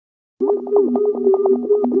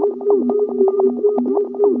Hey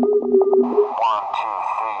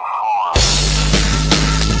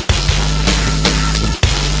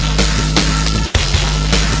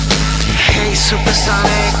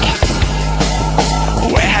Supersonic,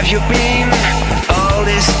 where have you been all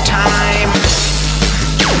this time?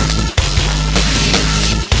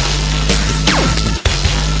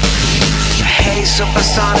 Hey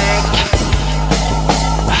Supersonic,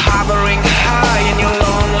 hovering high in your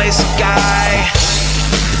lonely sky.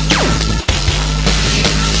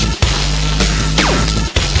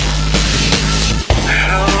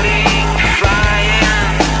 Floating,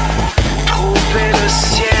 flying, trouver le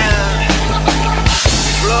ciel.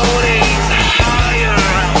 Floating higher,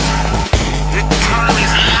 the time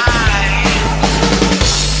is high.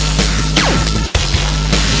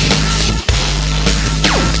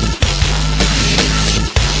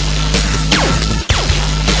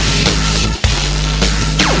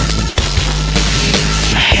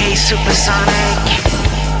 Hey Supersonic,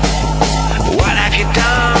 what have you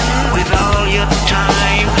done with all your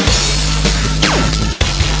time?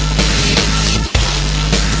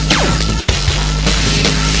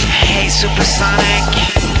 Hey Supersonic,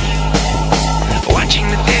 watching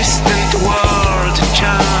the distant world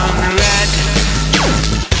turn red.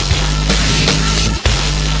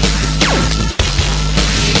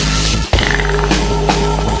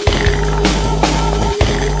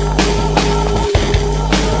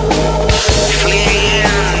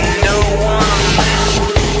 Fleeing no one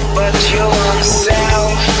but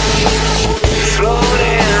yourself.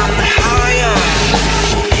 Floating higher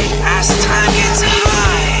as time gets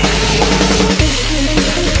high.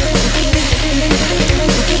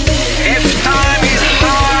 If time is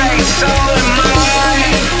high, so am I.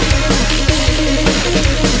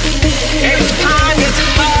 If time gets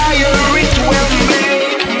higher, it will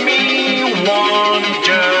make me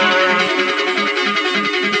wonder.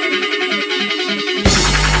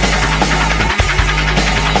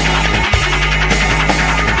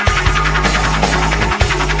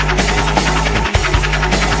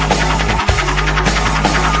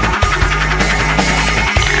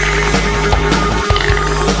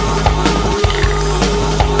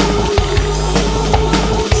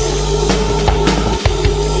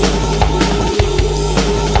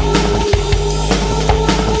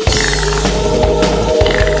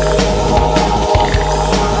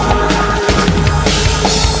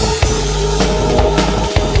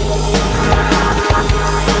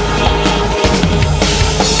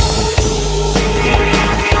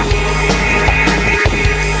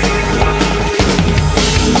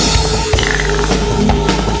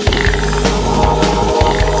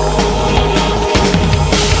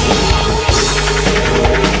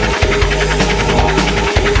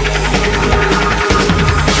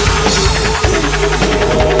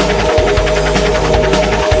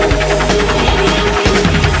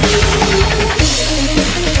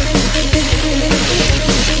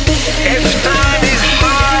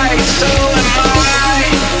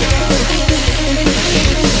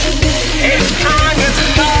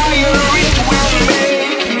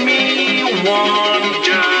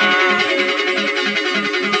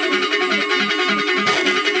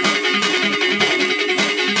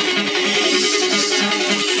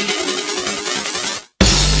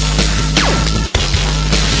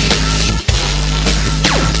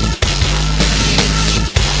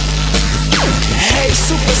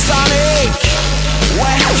 Supersonic,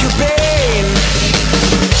 where have you been?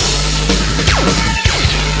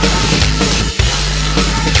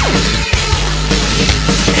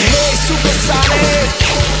 Hey Supersonic,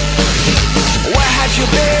 where have you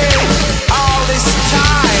been all this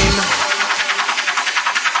time?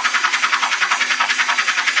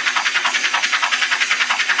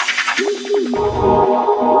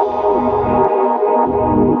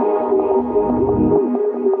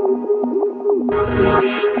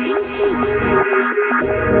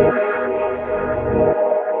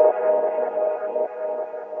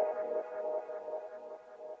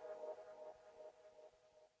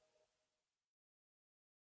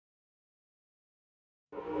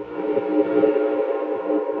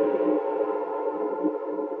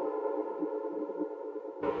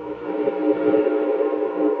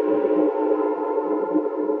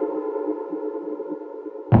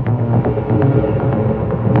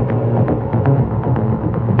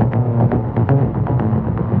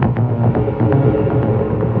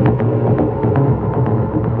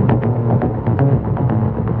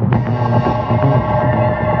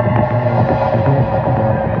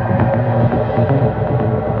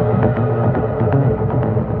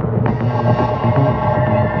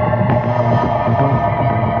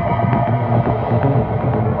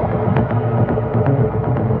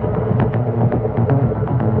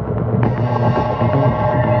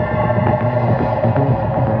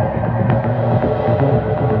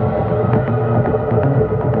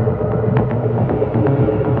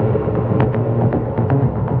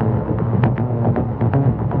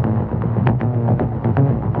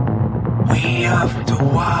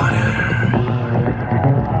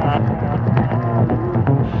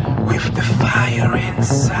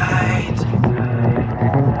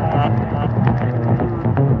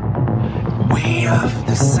 of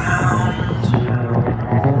the sound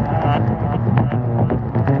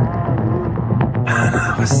and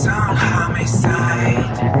of a sound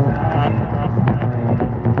homicide.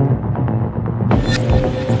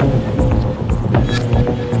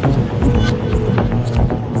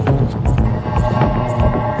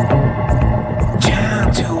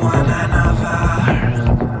 Chant to one another,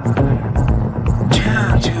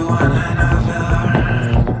 chant to one another.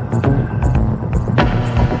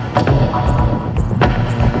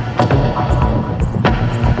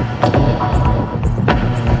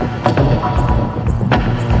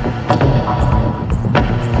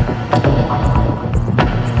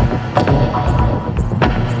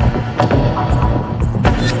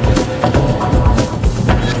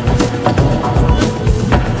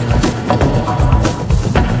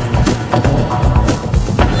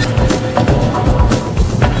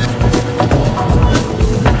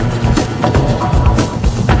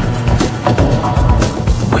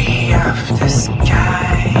 The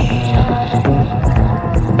sky,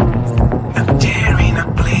 I'm tearing a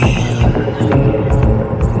plane,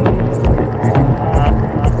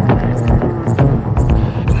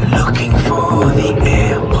 looking for the air.